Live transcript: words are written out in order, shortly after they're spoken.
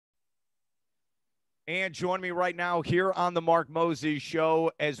And join me right now here on the Mark Moses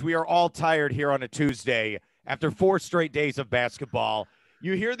Show as we are all tired here on a Tuesday after 4 straight days of basketball.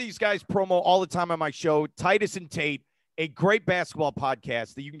 You hear these guys promo all the time on my show, Titus and Tate, a great basketball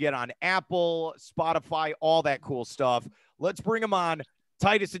podcast that you can get on Apple, Spotify, all that cool stuff. Let's bring them on.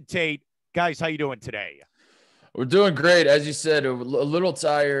 Titus and Tate. Guys, how you doing today? We're doing great. As you said, a little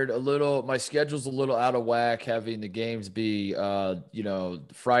tired, my schedule's a little out of whack, having the games be,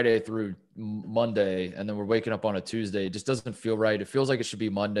 Friday through Monday, and then we're waking up on a Tuesday. It just doesn't feel right. It feels like it should be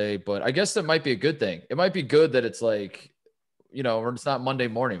Monday, but I guess that might be a good thing. It might be good that it's like, it's not Monday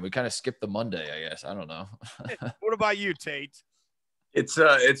morning. We kind of skipped the Monday, I guess. I don't know. What about you, Tate?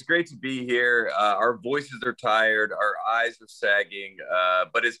 It's great to be here. Our voices are tired. Our eyes are sagging.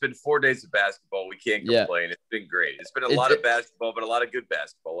 But it's been 4 days of basketball. We can't complain. Yeah. It's been great. It's been a lot of basketball, but a lot of good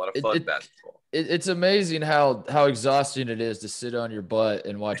basketball, a lot of fun basketball. It's amazing how exhausting it is to sit on your butt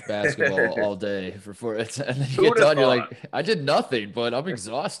and watch basketball all day and then you get done. You're like, I did nothing, but I'm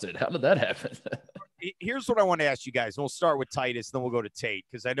exhausted. How did that happen? Here's what I want to ask you guys. And we'll start with Titus, then we'll go to Tate,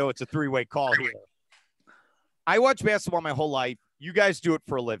 because I know it's a three-way call here. I watch basketball my whole life. You guys do it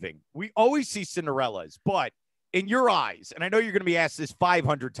for a living. We always see Cinderellas, but in your eyes, and I know you're going to be asked this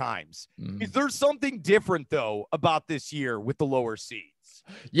 500 times, is there something different, though, about this year with the lower seeds?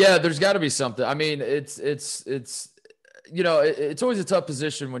 Yeah, there's got to be something. I mean, it's always a tough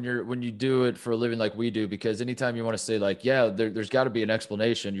position when you do it for a living like we do, because anytime you want to say like, yeah, there's got to be an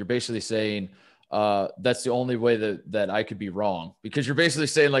explanation, you're basically saying that's the only way that I could be wrong, because you're basically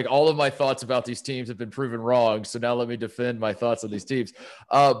saying like all of my thoughts about these teams have been proven wrong. So now let me defend my thoughts on these teams.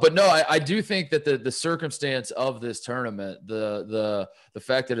 But no, I do think that the circumstance of this tournament, the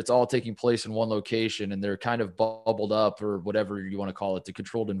fact that it's all taking place in one location and they're kind of bubbled up, or whatever you want to call it, the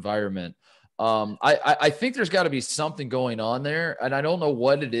controlled environment. I think there's got to be something going on there, and I don't know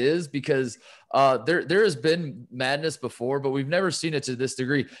what it is, because there has been madness before, but we've never seen it to this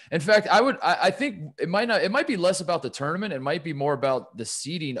degree. In fact, I think it might be less about the tournament. It might be more about the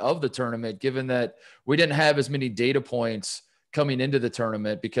seeding of the tournament, given that we didn't have as many data points coming into the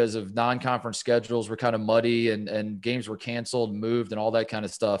tournament because of non-conference schedules were kind of muddy, and games were canceled, moved, and all that kind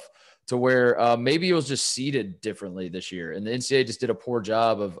of stuff, to where maybe it was just seeded differently this year. And the NCAA just did a poor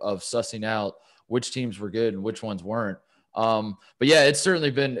job of sussing out which teams were good and which ones weren't. But yeah, it's certainly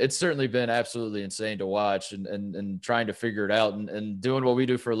been absolutely insane to watch and trying to figure it out and doing what we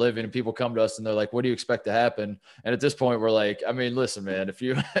do for a living. And people come to us and they're like, what do you expect to happen? And at this point we're like, I mean, listen, man, if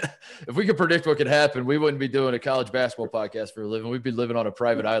we could predict what could happen, we wouldn't be doing a college basketball podcast for a living. We'd be living on a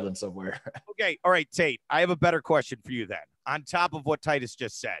private island somewhere. Okay. All right, Tate, I have a better question for you then, on top of what Titus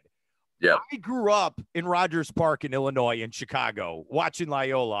just said. Yeah. I grew up in Rogers Park in Illinois, in Chicago, watching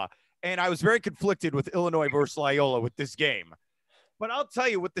Loyola, and I was very conflicted with Illinois versus Loyola with this game. But I'll tell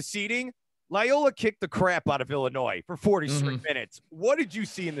you, with the seeding, Loyola kicked the crap out of Illinois for 40 straight minutes. What did you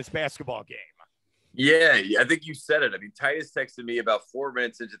see in this basketball game? Yeah, I think you said it. I mean, Titus texted me about 4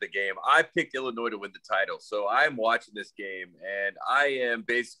 minutes into the game. I picked Illinois to win the title. So I'm watching this game, and I am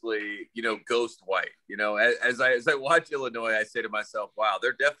basically, ghost white. As I watch Illinois, I say to myself, wow,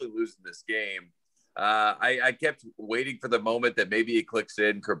 they're definitely losing this game. I kept waiting for the moment that maybe it clicks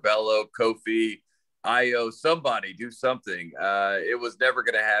in. Curbelo, Kofi, Io, somebody do something. It was never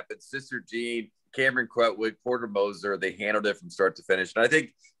going to happen. Sister Jean, Cameron Crutwood, Porter Moser, they handled it from start to finish. And I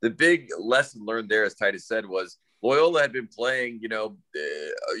think the big lesson learned there, as Titus said, was Loyola had been playing,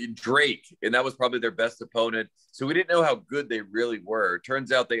 Drake, and that was probably their best opponent. So we didn't know how good they really were.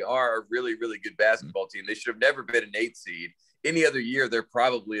 Turns out they are a really, really good basketball team. They should have never been an 8 seed. Any other year, they're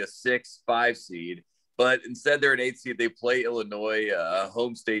probably a 6, 5 seed. But instead, they're an 8 seed. They play Illinois, a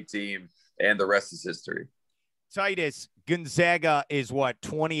home state team, and the rest is history. Titus, Gonzaga is what,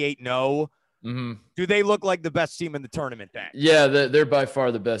 28-0? Do they look like the best team in the tournament then? Yeah, they're by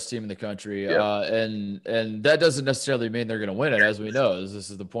far the best team in the country. Yeah. And that doesn't necessarily mean they're going to win it, as we know.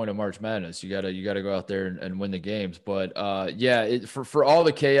 This is the point of March Madness. You gotta go out there and win the games. But for all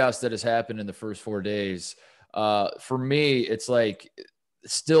the chaos that has happened in the first 4 days, for me, it's like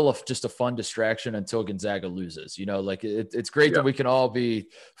still just a fun distraction until Gonzaga loses. It's great that we can all be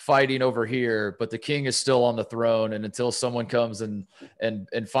fighting over here, but the king is still on the throne. And until someone comes and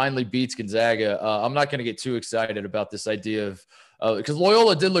finally beats Gonzaga, I'm not going to get too excited about this idea of because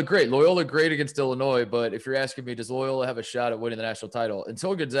Loyola did look great. Loyola great against Illinois, but if you're asking me, does Loyola have a shot at winning the national title?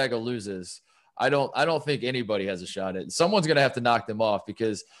 Until Gonzaga loses, I don't think anybody has a shot at it. Someone's going to have to knock them off,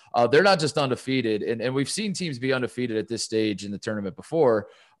 because they're not just undefeated. And we've seen teams be undefeated at this stage in the tournament before.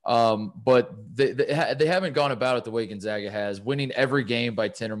 But they haven't gone about it the way Gonzaga has, winning every game by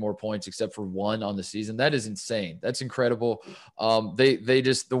 10 or more points except for one on the season. That is insane. That's incredible. They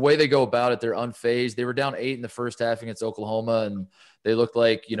just, the way they go about it, they're unfazed. They were down 8 in the first half against Oklahoma, and they looked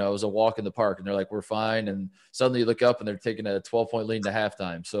like, it was a walk in the park, and they're like, we're fine. And suddenly you look up and they're taking a 12-point lead to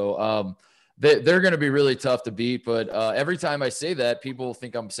halftime. So they're going to be really tough to beat. But every time I say that, people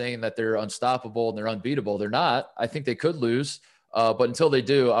think I'm saying that they're unstoppable and they're unbeatable. They're not. I think they could lose. But until they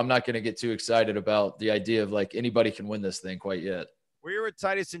do, I'm not going to get too excited about the idea of like anybody can win this thing quite yet. We're here with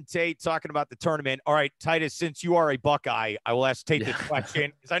Titus and Tate talking about the tournament. All right, Titus, since you are a Buckeye, I will ask Tate this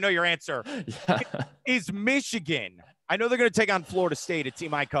question because I know your answer. Is Michigan, I know they're going to take on Florida State, a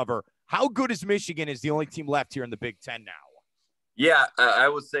team I cover. How good is Michigan as the only team left here in the Big Ten now? Yeah, I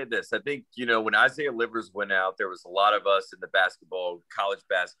would say this. I think, when Isaiah Livers went out, there was a lot of us in the college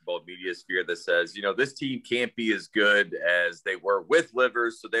basketball media sphere that says, this team can't be as good as they were with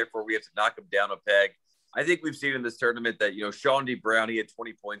Livers, so therefore we have to knock them down a peg. I think we've seen in this tournament that, Sean D. Brown, he had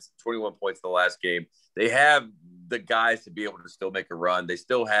 20 points, 21 points in the last game. They have the guys to be able to still make a run. They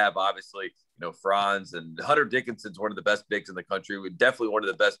still have, obviously, Franz, and Hunter Dickinson's one of the best bigs in the country. Definitely one of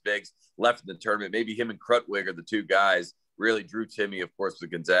the best bigs left in the tournament. Maybe him and Krutwig are the two guys. Really Drew Timme, of course,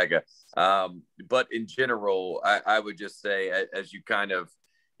 with Gonzaga. But in general, I would just say, as you kind of,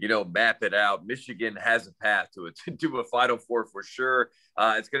 map it out, Michigan has a path to a Final Four for sure.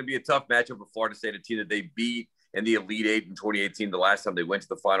 It's going to be a tough matchup with Florida State, a team that they beat in the Elite Eight in 2018, the last time they went to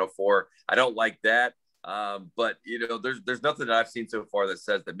the Final Four. I don't like that. But, there's nothing that I've seen so far that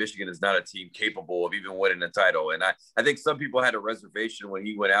says that Michigan is not a team capable of even winning a title. And I think some people had a reservation when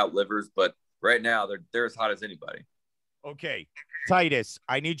he went out, Livers, but right now they're as hot as anybody. Okay, Titus,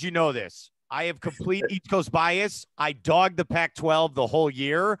 I need you to know this. I have complete East Coast bias. I dogged the Pac-12 the whole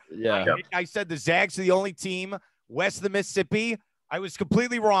year. Yeah. I said the Zags are the only team west of the Mississippi. I was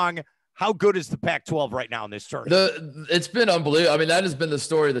completely wrong. How good is the Pac-12 right now in this tournament? It's been unbelievable. I mean, that has been the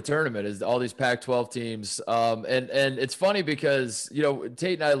story of the tournament, is all these Pac-12 teams. And it's funny because,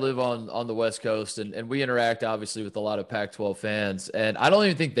 Tate and I live on the West Coast, and we interact obviously with a lot of Pac-12 fans. And I don't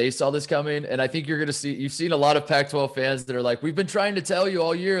even think they saw this coming. And I think you've seen a lot of Pac-12 fans that are like, we've been trying to tell you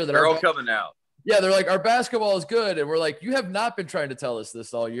all year that they're all coming out. Yeah, they're like, our basketball is good. And we're like, you have not been trying to tell us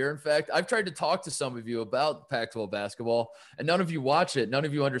this all year. In fact, I've tried to talk to some of you about Pac-12 basketball, and none of you watch it. None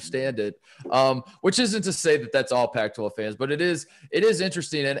of you understand it, which isn't to say that that's all Pac-12 fans, but it is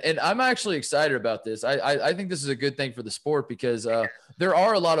interesting. And I'm actually excited about this. I think this is a good thing for the sport because there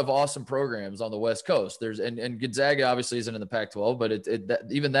are a lot of awesome programs on the West Coast. And Gonzaga obviously isn't in the Pac-12,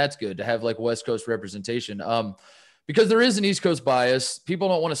 but even that's good to have like West Coast representation. Because there is an East Coast bias. People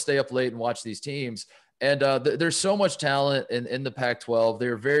don't want to stay up late and watch these teams. And there's so much talent in the Pac-12.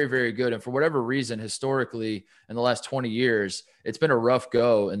 They're very, very good. And for whatever reason, historically, in the last 20 years, it's been a rough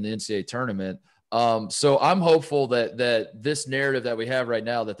go in the NCAA tournament. So I'm hopeful that this narrative that we have right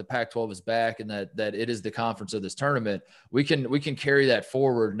now, that the Pac-12 is back and that it is the conference of this tournament, we can carry that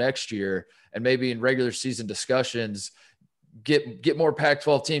forward next year, and maybe in regular season discussions, get more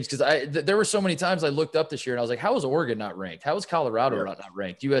Pac-12 teams. Because there were so many times I looked up this year and I was like, how is Oregon not ranked? How is Colorado not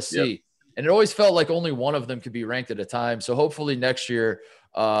ranked? USC. Yep. And it always felt like only one of them could be ranked at a time. So hopefully next year,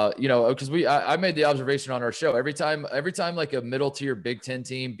 because I made the observation on our show, every time like a middle tier Big Ten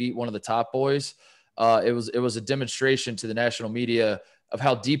team beat one of the top boys, it was a demonstration to the national media of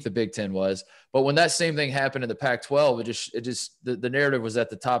how deep the Big Ten was. But when that same thing happened in the Pac-12, the narrative was that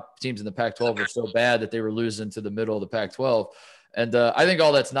the top teams in the Pac-12 were so bad that they were losing to the middle of the Pac-12. And I think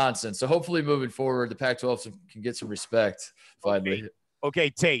all that's nonsense. So hopefully moving forward, the Pac-12 can get some respect finally. Okay,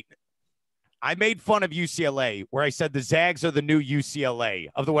 Tate. I made fun of UCLA where I said the Zags are the new UCLA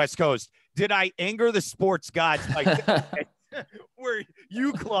of the West Coast. Did I anger the sports gods by where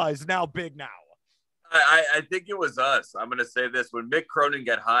UCLA is now big now? I think it was us. I'm going to say this. When Mick Cronin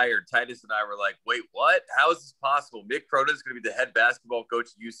got hired, Titus and I were like, wait, what? How is this possible? Mick Cronin is going to be the head basketball coach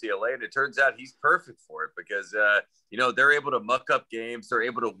at UCLA. And it turns out he's perfect for it because, they're able to muck up games. They're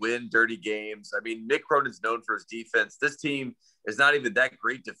able to win dirty games. I mean, Mick Cronin's known for his defense. This team is not even that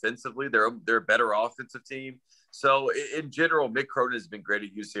great defensively. They're a better offensive team. So in general, Mick Cronin has been great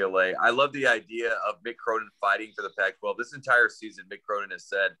at UCLA. I love the idea of Mick Cronin fighting for the Pac-12. This entire season, Mick Cronin has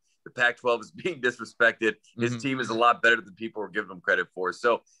said the Pac-12 is being disrespected. His team is a lot better than people are giving him credit for.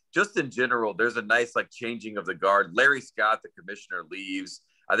 So just in general, there's a nice changing of the guard. Larry Scott, the commissioner, leaves.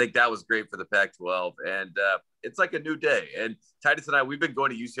 I think that was great for the Pac-12. And it's like a new day. And Titus and I, we've been going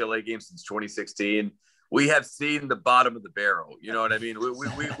to UCLA games since 2016. We have seen the bottom of the barrel. You know what I mean?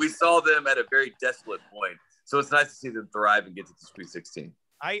 We saw them at a very desolate point. So it's nice to see them thrive and get to the Sweet 16.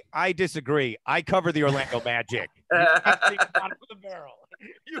 I disagree. I cover the Orlando Magic. You have seen the bottom of the barrel.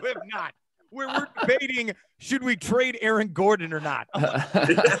 You have not. We're debating, should we trade Aaron Gordon or not? I'm like,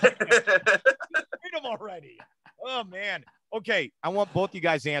 trade him already. Oh, man. Okay, I want both you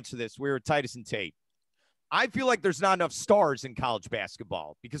guys to answer this. We're Titus and Tate. I feel like there's not enough stars in college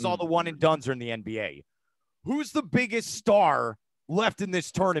basketball because all the one-and-dones are in the NBA. Who's the biggest star left in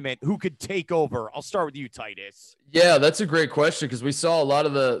this tournament who could take over? I'll start with you, Titus. Yeah, that's a great question because we saw a lot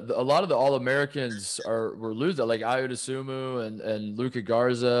of the All-Americans were losing, like Ayo Dosunmu and Luka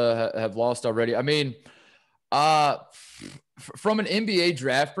Garza have lost already. I mean, from an NBA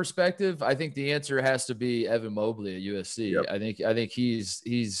draft perspective, I think the answer has to be Evan Mobley at USC. Yep. I think he's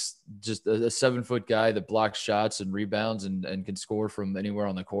just a 7-foot guy that blocks shots and rebounds and can score from anywhere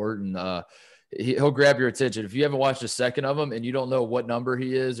on the court. And he'll grab your attention. If you haven't watched a second of him and you don't know what number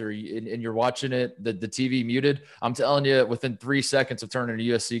he is, and you're watching it, the TV muted, I'm telling you, within 3 seconds of turning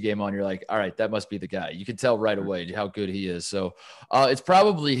a USC game on, you're like, all right, that must be the guy. You can tell right away how good he is. So it's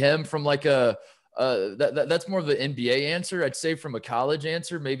probably him. From like that's more of the NBA answer. I'd say from a college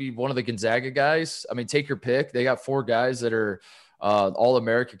answer, maybe one of the Gonzaga guys. I mean, take your pick. They got 4 guys that are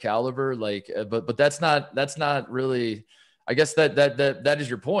All-America caliber. Like, but that's not really. I guess that is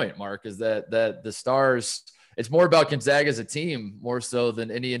your point, Mark. Is that the stars? It's more about Gonzaga as a team more so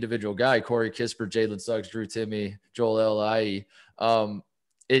than any individual guy. Corey Kispert, Jalen Suggs, Drew Timme, Joel Elai.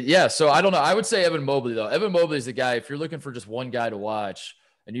 So I don't know. I would say Evan Mobley though. Evan Mobley is the guy. If you're looking for just one guy to watch,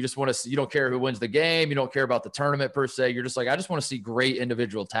 and you just want to see, you don't care who wins the game, you don't care about the tournament per se. You're just like, I just want to see great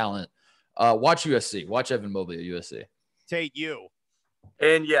individual talent. Watch USC. Watch Evan Mobley at USC. Tate, you.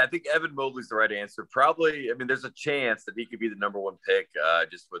 And yeah, I think Evan Mobley's the right answer. Probably, I mean, there's a chance that he could be the number 1 pick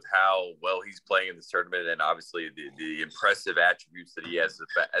just with how well he's playing in this tournament and obviously the impressive attributes that he has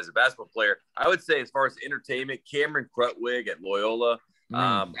as a basketball player. I would say as far as entertainment, Cameron Krutwig at Loyola.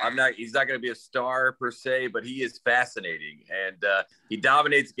 He's not going to be a star per se, but he is fascinating and he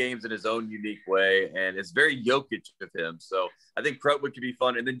dominates games in his own unique way. And it's very Jokic of him. So I think Krutwig could be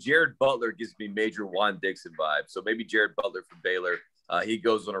fun. And then Jared Butler gives me major Juan Dixon vibe. So maybe Jared Butler from Baylor. He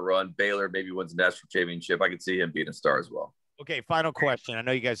goes on a run. Baylor maybe wins the national championship. I could see him being a star as well. Okay, final question. I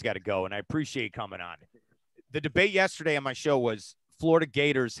know you guys got to go, and I appreciate you coming on. The debate yesterday on my show was Florida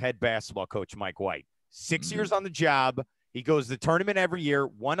Gators head basketball coach Mike White. 6 years on the job. He goes to the tournament every year,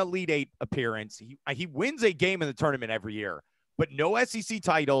 1 Elite 8 appearance. He wins a game in the tournament every year, but no SEC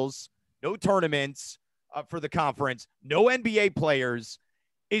titles, no tournaments for the conference, no NBA players.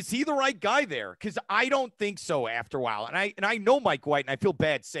 Is he the right guy there? Because I don't think so after a while. And I know Mike White, and I feel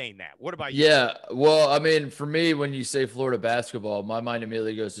bad saying that. What about you? Yeah, well, I mean, for me, when you say Florida basketball, my mind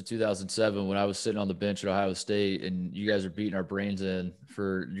immediately goes to 2007 when I was sitting on the bench at Ohio State, and you guys are beating our brains in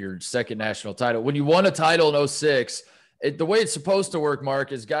for your second national title. When you won a title in 06, the way it's supposed to work,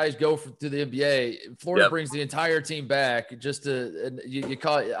 Mark, is guys go to the NBA. Florida brings the entire team back just to you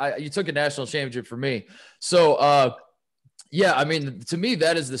took a national championship for me. So, yeah, I mean, to me,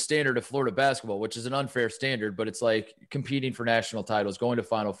 that is the standard of Florida basketball, which is an unfair standard, but it's like competing for national titles, going to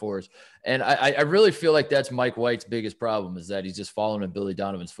Final Fours. And I really feel like that's Mike White's biggest problem, is that he's just following in Billy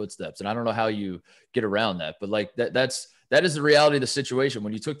Donovan's footsteps. And I don't know how you get around that, but like that is the reality of the situation.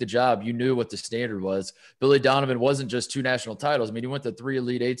 When you took the job, you knew what the standard was. Billy Donovan wasn't just 2 national titles. I mean, he went to 3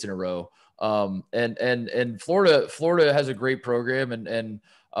 Elite 8s in a row. And Florida has a great program and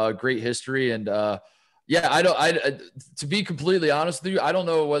great history. And, yeah, to be completely honest with you, I don't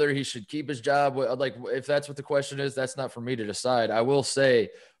know whether he should keep his job. Like, if that's what the question is, that's not for me to decide. I will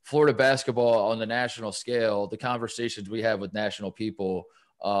say Florida basketball on the national scale, the conversations we have with national people,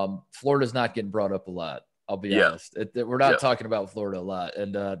 Florida's not getting brought up a lot. I'll be honest. We're not talking about Florida a lot.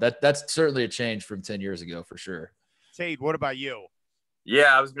 And that's certainly a change from 10 years ago for sure. Tate, what about you?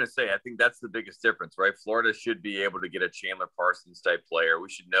 Yeah, I was going to say, I think that's the biggest difference, right? Florida should be able to get a Chandler Parsons type player. We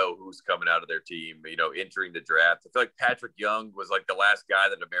should know who's coming out of their team, entering the draft. I feel like Patrick Young was like the last guy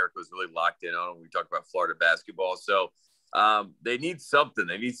that America was really locked in on when we talk about Florida basketball. So they need something.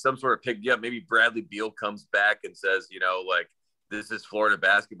 They need some sort of pick me up. Maybe Bradley Beal comes back and says, this is Florida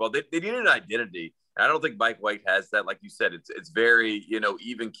basketball. They need an identity. I don't think Mike White has that. Like you said, it's very,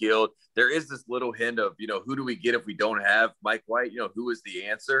 even keeled. There is this little hint of, who do we get if we don't have Mike White? Who is the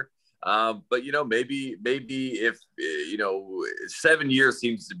answer? But, maybe if, 7 years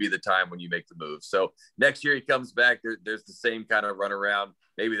seems to be the time when you make the move. So next year he comes back, there's the same kind of runaround.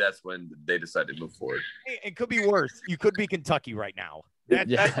 Maybe that's when they decide to move forward. It could be worse. You could be Kentucky right now.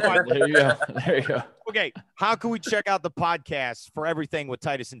 That's fine. There you go. There you go. Okay, how can we check out the podcast for everything with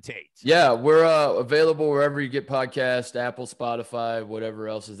Titus and Tate? Yeah, we're available wherever you get podcasts, Apple, Spotify, whatever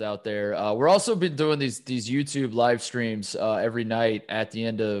else is out there. We're also been doing these YouTube live streams every night at the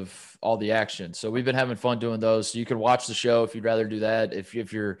end of all the action. So we've been having fun doing those. So you can watch the show if you'd rather do that. If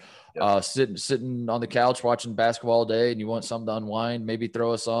you're sitting on the couch watching basketball all day and you want something to unwind, maybe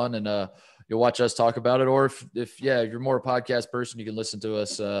throw us on and you'll watch us talk about it. Or if you're more a podcast person, you can listen to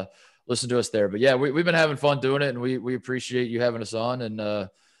us there. But yeah, we've been having fun doing it, and we appreciate you having us on. And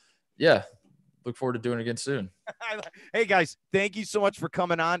look forward to doing it again soon. Hey guys, thank you so much for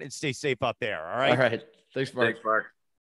coming on, and stay safe out there. All right. All right. Thanks, Mark. Thanks, Mark.